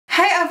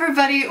Hi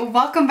everybody,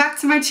 welcome back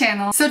to my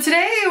channel. So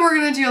today we're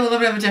gonna do a little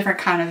bit of a different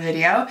kind of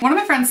video. One of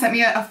my friends sent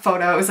me a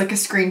photo, it was like a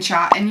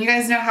screenshot, and you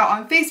guys know how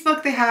on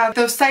Facebook they have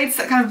those sites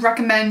that kind of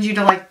recommend you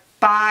to like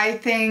buy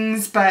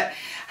things, but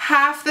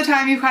half the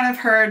time you kind of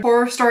heard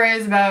horror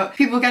stories about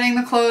people getting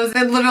the clothes.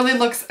 It literally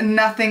looks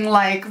nothing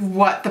like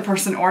what the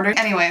person ordered.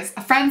 Anyways,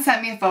 a friend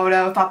sent me a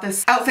photo, thought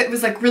this outfit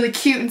was like really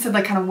cute and said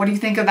like kind of what do you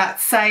think of that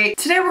site?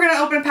 Today we're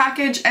gonna open a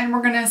package and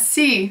we're gonna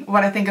see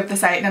what I think of the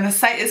site. Now the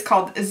site is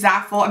called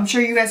ZAFUL. I'm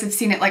sure you guys have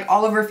seen it like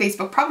all over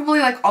Facebook, probably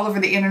like all over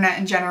the internet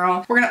in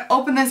general. We're gonna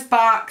open this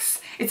box.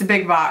 It's a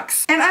big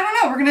box. And I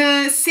don't know, we're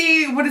gonna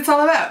see what it's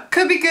all about.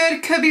 Could be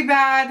good, could be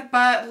bad,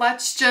 but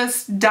let's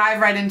just dive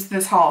right into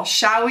this haul,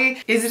 shall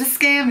we? Is it a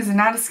scam? Is it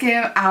not a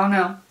scam? I don't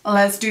know.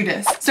 Let's do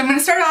this. So I'm gonna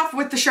start off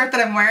with the shirt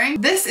that I'm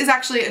wearing. This is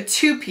actually a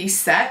two-piece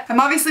set.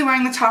 I'm obviously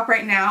wearing the top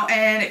right now,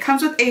 and it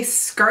comes with a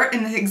skirt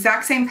in the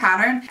exact same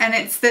pattern, and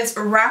it's this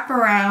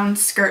wraparound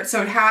skirt,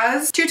 so it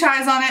has two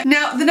ties on it.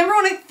 Now, the number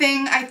one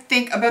thing I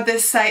think about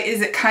this site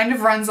is it kind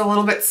of runs a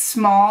little bit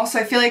small, so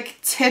I feel like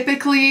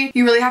typically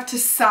you really have to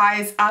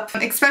size up,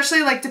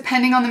 especially like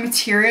depending on the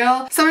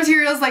material. Some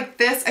materials like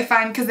this, I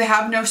find because they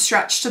have no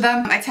stretch to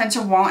them, I tend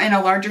to want in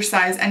a larger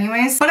size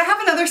anyways. But I have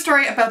another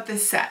story about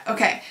this set.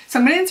 Okay, so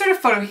I'm gonna insert a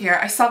photo here.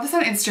 I saw this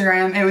on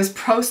Instagram. It was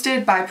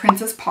posted by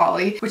Princess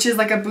Polly, which is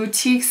like a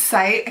boutique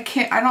site.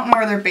 I don't know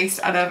where they're based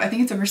out of. I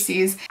think it's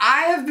overseas.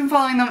 I have been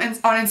following them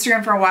on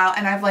Instagram for a while,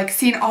 and I've like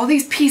seen all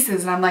these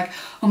pieces and I'm like,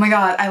 oh my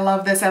god, I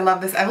love this, I love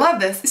this, I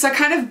love this. So I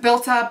kind of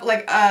built up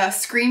like a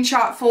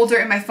screenshot folder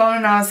in my phone,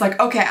 and I was like,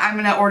 okay, I'm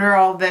gonna order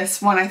all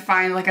this when I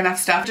find like enough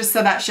stuff, just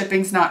so that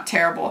shipping's not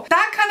terrible.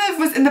 That kind of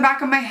was in the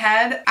back of my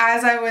head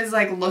as I was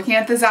like looking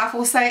at the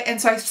ZAFUL site,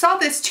 and so I saw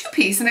this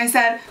two-piece and I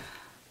said,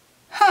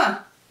 huh,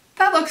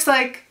 that looks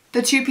like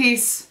the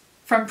two-piece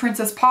from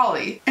Princess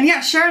Polly. And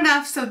yeah, sure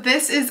enough, so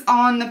this is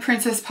on the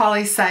Princess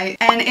Polly site,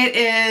 and it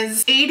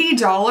is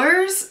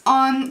 $80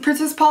 on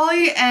Princess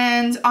Polly,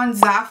 and on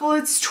ZAFUL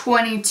it's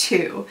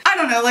 $22. I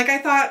don't know, like I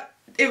thought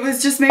it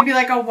was just maybe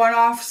like a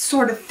one-off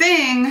sort of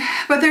thing,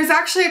 but there's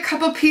actually a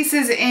couple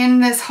pieces in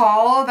this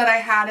haul that I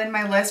had in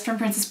my list from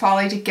Princess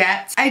Polly to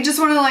get. I just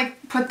want to like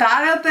put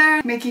that out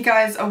there, make you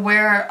guys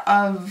aware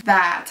of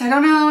that. I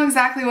don't know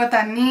exactly what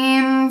that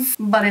means,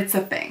 but it's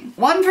a thing.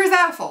 One for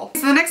ZAFUL.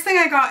 So the next thing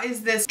I got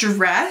is this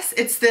dress.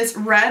 It's this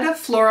red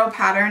floral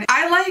pattern.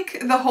 I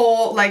like the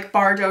whole like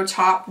Bardo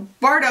top.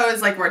 Bardo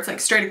is like where it's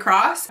like straight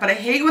across, but I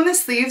hate when the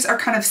sleeves are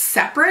kind of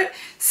separate.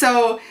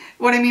 So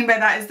what I mean by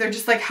that is they're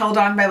just like held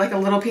on by like a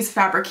little piece of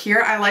fabric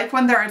here. I like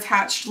when they're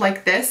attached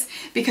like this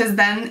because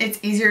then it's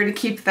easier to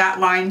keep that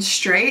line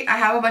straight. I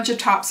have a bunch of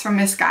tops from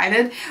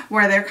Misguided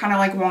where they're kind of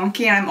like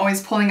wonky and I'm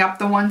always pulling up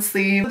the one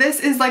sleeve. This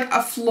is like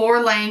a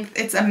floor length.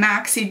 It's a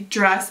maxi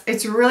dress.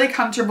 It's really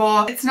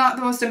comfortable. It's not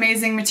the most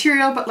amazing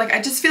material, but like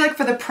I just feel like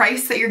for the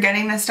price that you're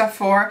getting this stuff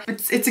for,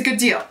 it's a good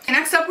deal. And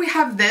next up we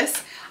have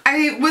this.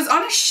 I was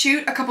on a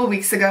shoot a couple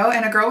weeks ago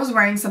and a girl was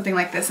wearing something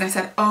like this and I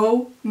said,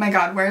 oh my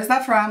god, where is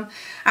that from?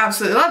 I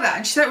absolutely love that.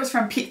 And she said it was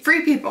from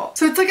Free People.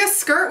 So it's like a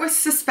skirt with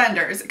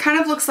suspenders. It kind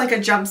of looks like a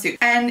jumpsuit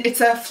and it's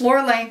a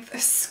floor length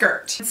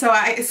skirt. So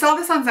I saw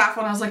this on ZAFUL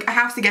and I was like, I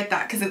have to get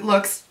that because it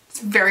looks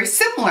very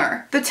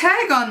similar. The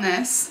tag on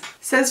this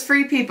says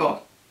Free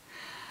People.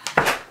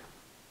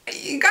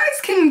 You guys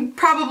can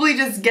probably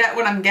just get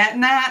what I'm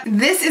getting at.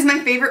 This is my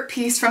favorite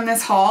piece from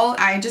this haul.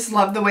 I just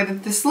love the way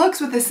that this looks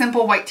with a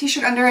simple white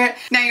t-shirt under it.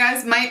 Now you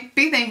guys might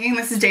be thinking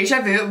this is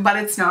deja vu, but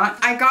it's not.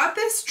 I got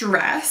this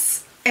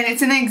dress and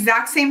it's in the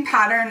exact same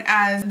pattern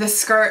as the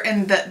skirt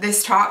and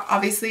this top,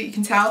 obviously you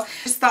can tell.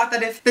 Just thought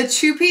that if the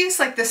two-piece,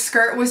 like the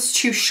skirt was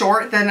too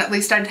short, then at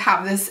least I'd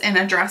have this in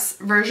a dress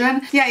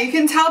version. Yeah, you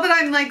can tell that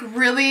I'm like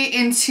really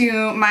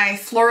into my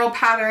floral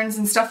patterns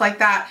and stuff like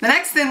that. The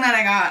next thing that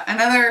I got,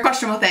 another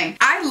questionable thing.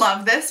 I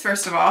love this,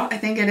 first of all. I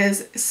think it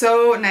is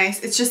so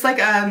nice. It's just like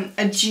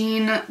a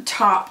jean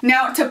top.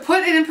 Now, to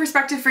put it in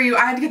perspective for you,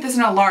 I had to get this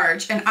in a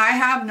large and I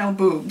have no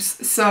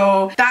boobs.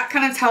 So that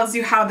kind of tells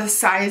you how the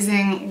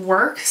sizing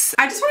works.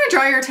 I just want to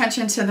draw your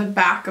attention to the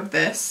back of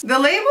this. The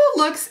label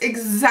looks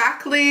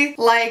exactly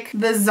like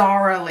the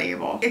Zara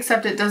label,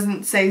 except it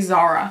doesn't say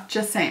Zara,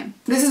 just saying.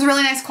 This is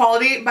really nice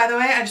quality, by the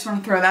way. I just want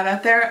to throw that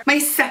out there. My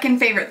second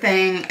favorite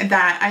thing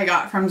that I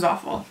got from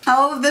ZAFUL.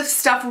 All of this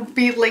stuff will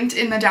be linked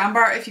in the down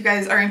bar if you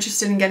guys are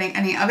interested in getting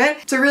any of it.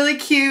 It's a really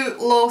cute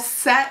little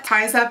set,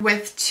 ties up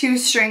with two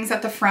strings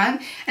at the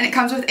front, and it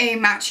comes with a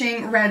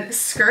matching red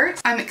skirt.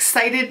 I'm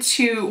excited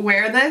to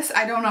wear this.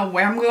 I don't know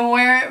where I'm gonna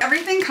wear it.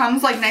 Everything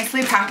comes like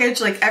nicely packaged,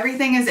 like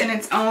everything is in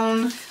its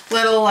own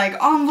little like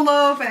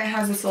envelope and it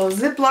has this little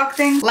Ziploc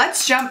thing.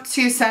 Let's jump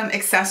to some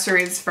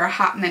accessories for a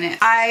hot minute.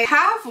 I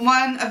have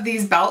one of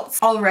these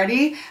belts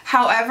already,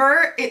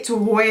 however, it's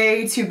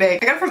way too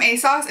big. I got it from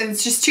ASOS and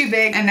it's just too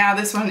big, and now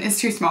this one is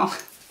too small.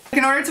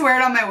 In order to wear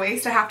it on my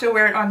waist, I have to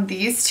wear it on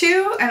these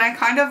two, and I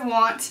kind of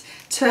want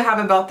to have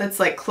a belt that's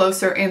like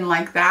closer in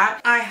like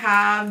that. I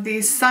have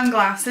these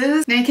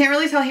sunglasses. Now you can't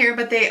really tell here,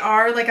 but they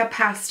are like a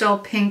pastel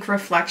pink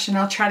reflection.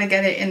 I'll try to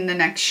get it in the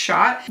next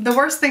shot. The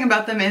worst thing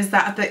about them is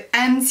that at the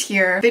ends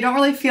here, they don't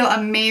really feel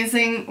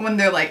amazing when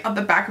they're like on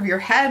the back of your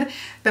head,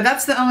 but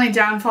that's the only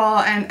downfall.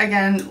 And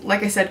again,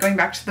 like I said, going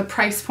back to the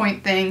price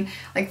point thing,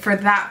 like for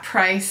that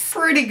price,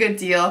 pretty good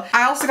deal.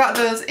 I also got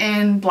those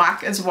in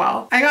black as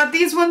well. I got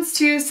these ones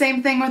too,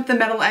 same thing with the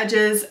metal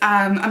edges.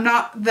 I'm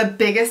not the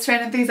biggest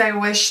fan of these. I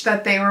wish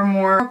that they were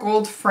more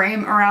gold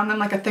frame around them,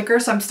 like a thicker,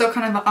 so I'm still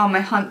kind of on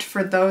my hunt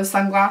for those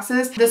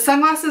sunglasses. The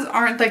sunglasses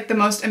aren't like the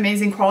most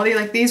amazing quality.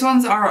 Like these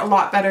ones are a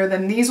lot better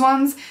than these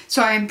ones,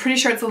 so I'm pretty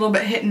sure it's a little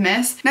bit hit and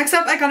miss. Next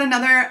up, I got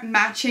another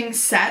matching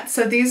set.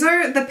 So these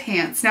are the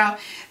pants. Now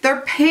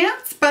they're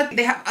pants, but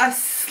they have a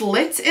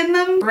slit in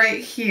them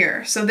right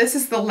here. So this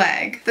is the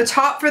leg. The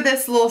top for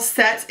this little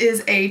set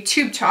is a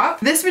tube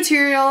top. This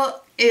material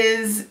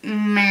is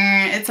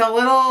meh. It's a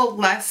little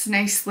less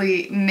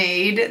nicely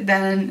made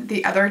than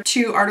the other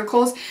two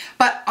articles,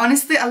 but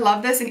honestly I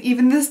love this, and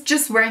even this,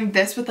 just wearing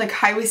this with like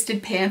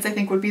high-waisted pants, I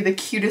think would be the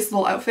cutest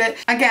little outfit.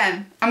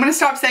 Again, I'm gonna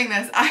stop saying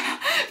this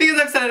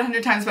because I've said it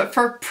 100 times, but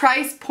for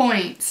price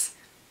points,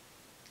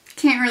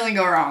 can't really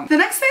go wrong. The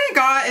next thing I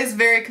got is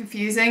very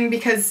confusing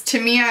because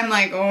to me I'm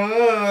like,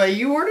 oh,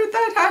 you ordered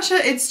that,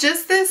 Tasha? It's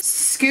just this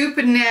scoop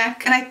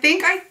neck, and I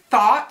think I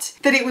thought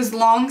that it was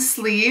long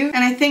sleeve,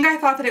 and I think I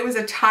thought that it was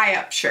a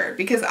tie-up shirt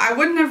because I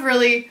wouldn't have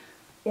really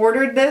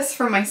ordered this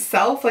for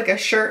myself, like a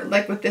shirt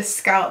like with this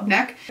scallop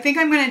neck. I think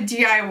I'm gonna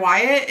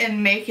DIY it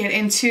and make it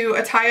into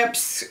a tie-up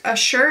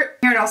shirt.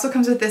 Here it also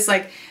comes with this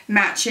like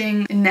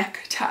matching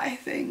necktie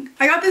thing.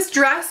 I got this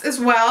dress as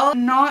well.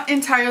 Not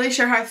entirely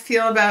sure how I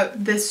feel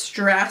about this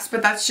dress,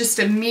 but that's just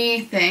a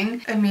me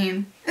thing. I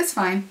mean, it's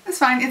fine. It's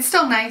fine. It's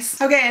still nice.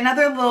 Okay,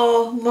 another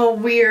little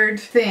weird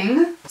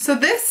thing. So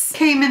this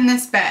came in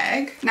this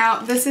bag. Now,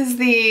 this is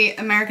the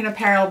American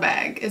Apparel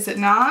bag, is it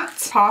not?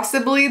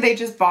 Possibly they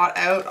just bought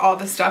out all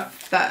the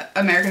stuff that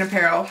American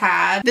Apparel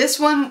had. This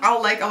one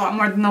I'll like a lot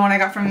more than the one I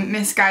got from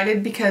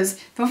Misguided, because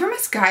the one from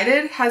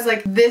Misguided has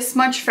like this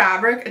much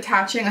fabric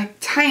attaching, like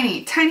tiny,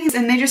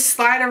 and they just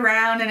slide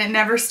around and it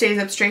never stays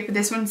up straight, but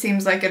this one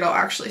seems like it'll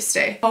actually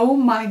stay. Oh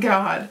my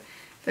god.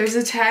 There's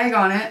a tag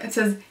on it. It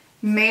says,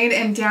 made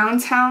in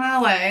downtown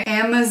LA,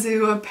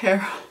 Amazoo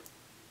Apparel.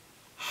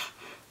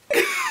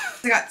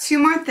 I got two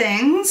more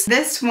things.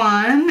 This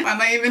one, why am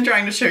I even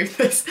trying to show you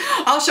this?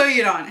 I'll show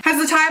you it on. It has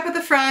the tie up at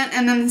the front,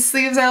 and then the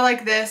sleeves are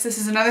like this. This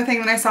is another thing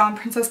that I saw in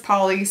Princess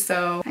Polly,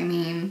 so I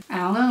mean, I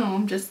don't know,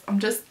 I'm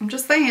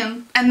just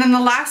saying. And then the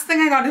last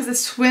thing I got is a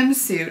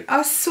swimsuit.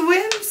 A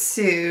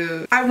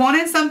swimsuit. I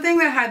wanted something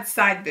that had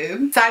side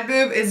boob. Side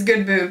boob is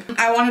good boob.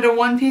 I wanted a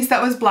one piece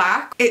that was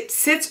black. It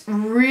sits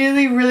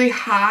really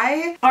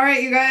high. All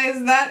right, you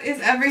guys, that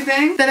is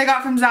everything that I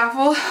got from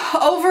ZAFUL.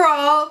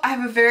 Overall, I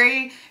have a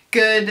very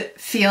good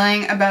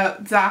feeling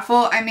about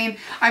ZAFUL. I mean,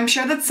 I'm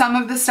sure that some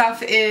of the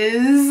stuff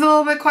is a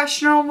little bit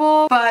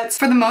questionable, but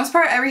for the most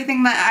part,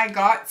 everything that I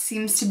got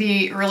seems to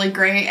be really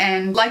great.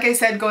 And like I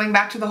said, going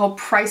back to the whole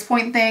price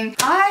point thing,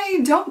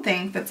 I don't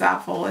think that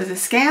ZAFUL is a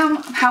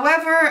scam.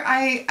 However,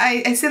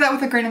 I say that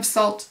with a grain of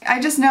salt. I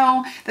just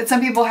know that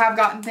some people have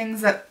gotten things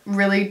that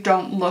really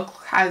don't look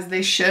as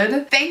they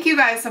should. Thank you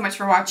guys so much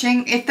for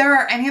watching. If there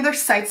are any other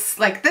sites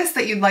like this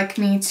that you'd like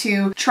me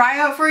to try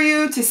out for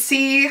you to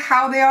see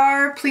how they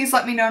are, please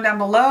let me know down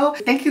below.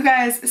 Thank you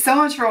guys so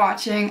much for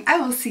watching. I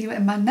will see you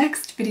in my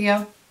next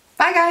video.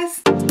 Bye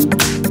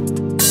guys!